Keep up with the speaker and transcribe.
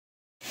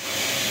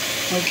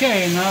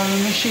Okay, now the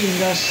machine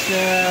does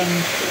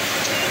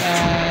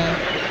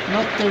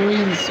not the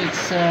rinse,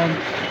 it's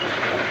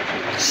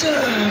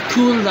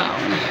cool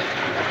down.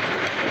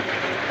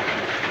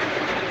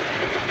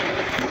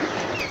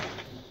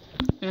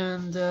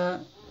 And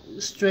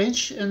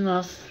strange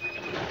enough,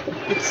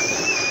 it's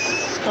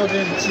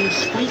starting to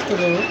squeak a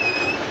little.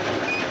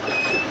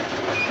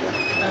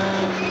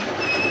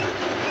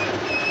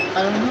 I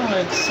don't know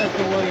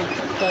exactly why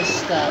it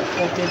does that,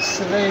 but it's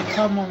very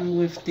common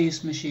with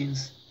these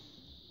machines.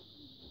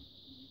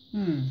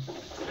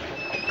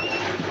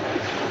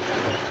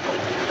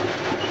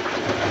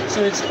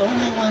 So it's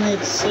only when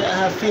it's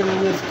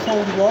filled with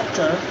cold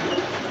water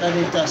that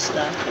it does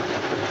that.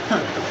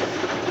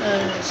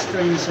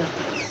 Strange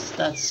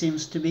that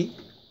seems to be,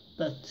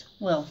 but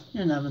well,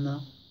 you never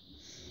know.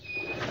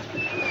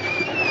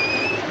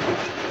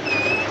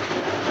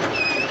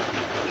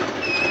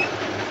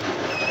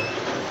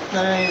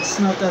 It's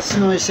not as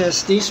noisy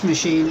as this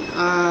machine.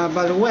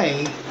 By the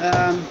way,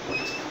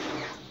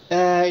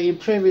 in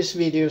previous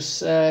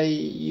videos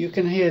you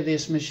can hear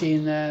this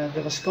machine, the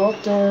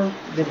Vascator,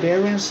 the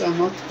bearings are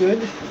not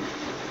good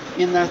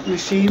in that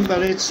machine,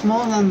 but it's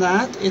more than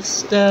that.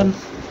 It's the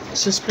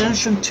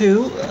suspension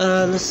too.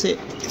 Let's see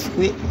if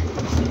we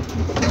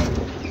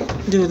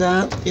do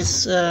that.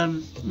 It's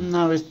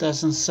now it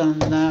doesn't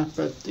sound that,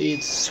 but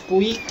it's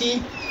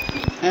squeaky.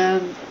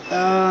 And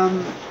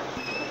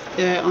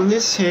on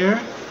this here,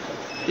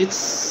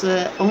 it's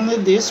only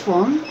this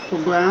one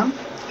program,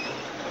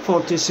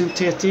 40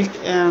 synthetic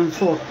and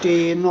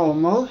 40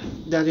 normal,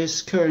 that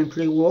is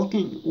currently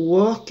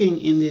working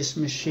in this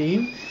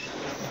machine.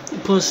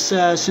 Because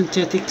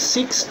synthetic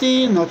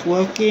 60 not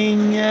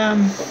working,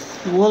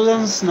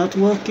 woolens not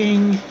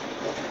working,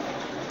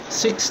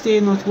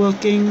 60 not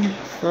working,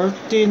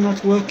 30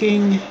 not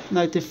working,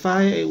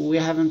 95 we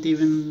haven't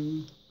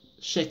even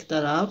checked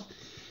that out.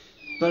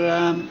 But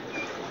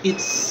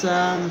it's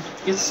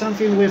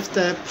something with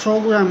the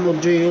program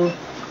module.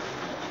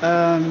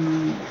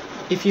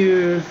 If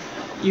you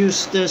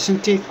use the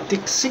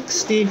synthetic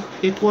 60,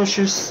 it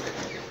washes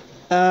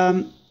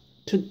to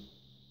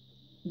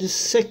the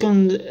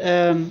second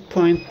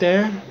point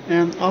there,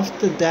 and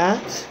after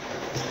that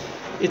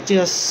it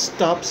just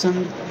stops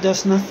and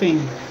does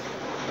nothing.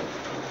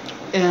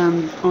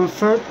 And on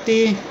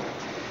 30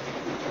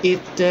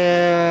 it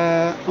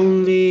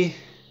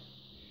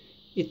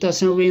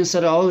doesn't rinse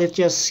at all, it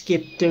just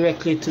skips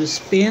directly to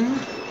spin.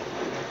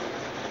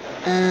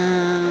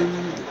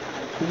 And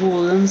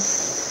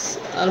woolens,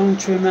 I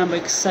don't remember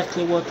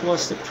exactly what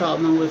was the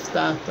problem with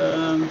that.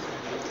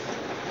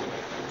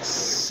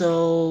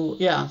 So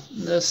yeah,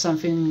 there's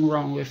something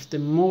wrong with the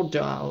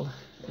module,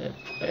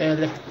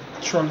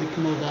 electronic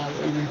module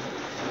in it.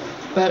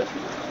 But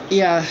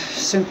yeah,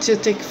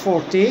 synthetic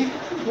 40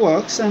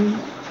 works and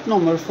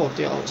normal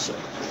 40 also.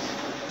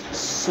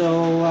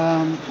 So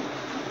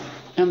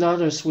and the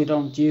others we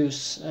don't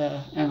use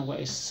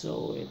anyways,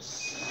 so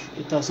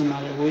it doesn't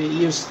matter.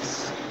 We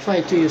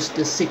tried to use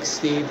the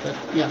 60, but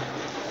yeah,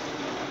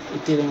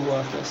 it didn't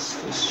work as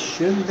it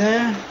should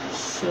there.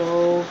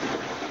 So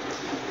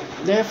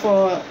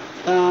therefore,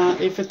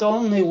 if it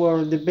only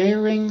were the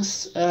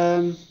bearings,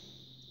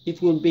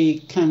 it would be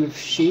kind of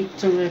cheap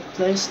to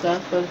replace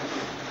that, but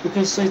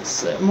because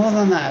it's more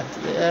than that,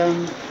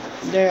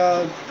 they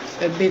are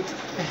a bit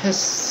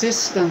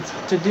hesitant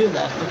to do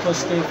that,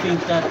 because they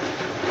think that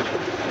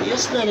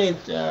just let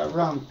it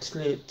run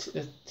till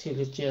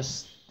it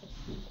just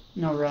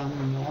no run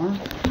anymore.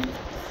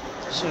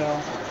 So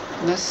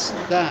that's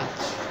that.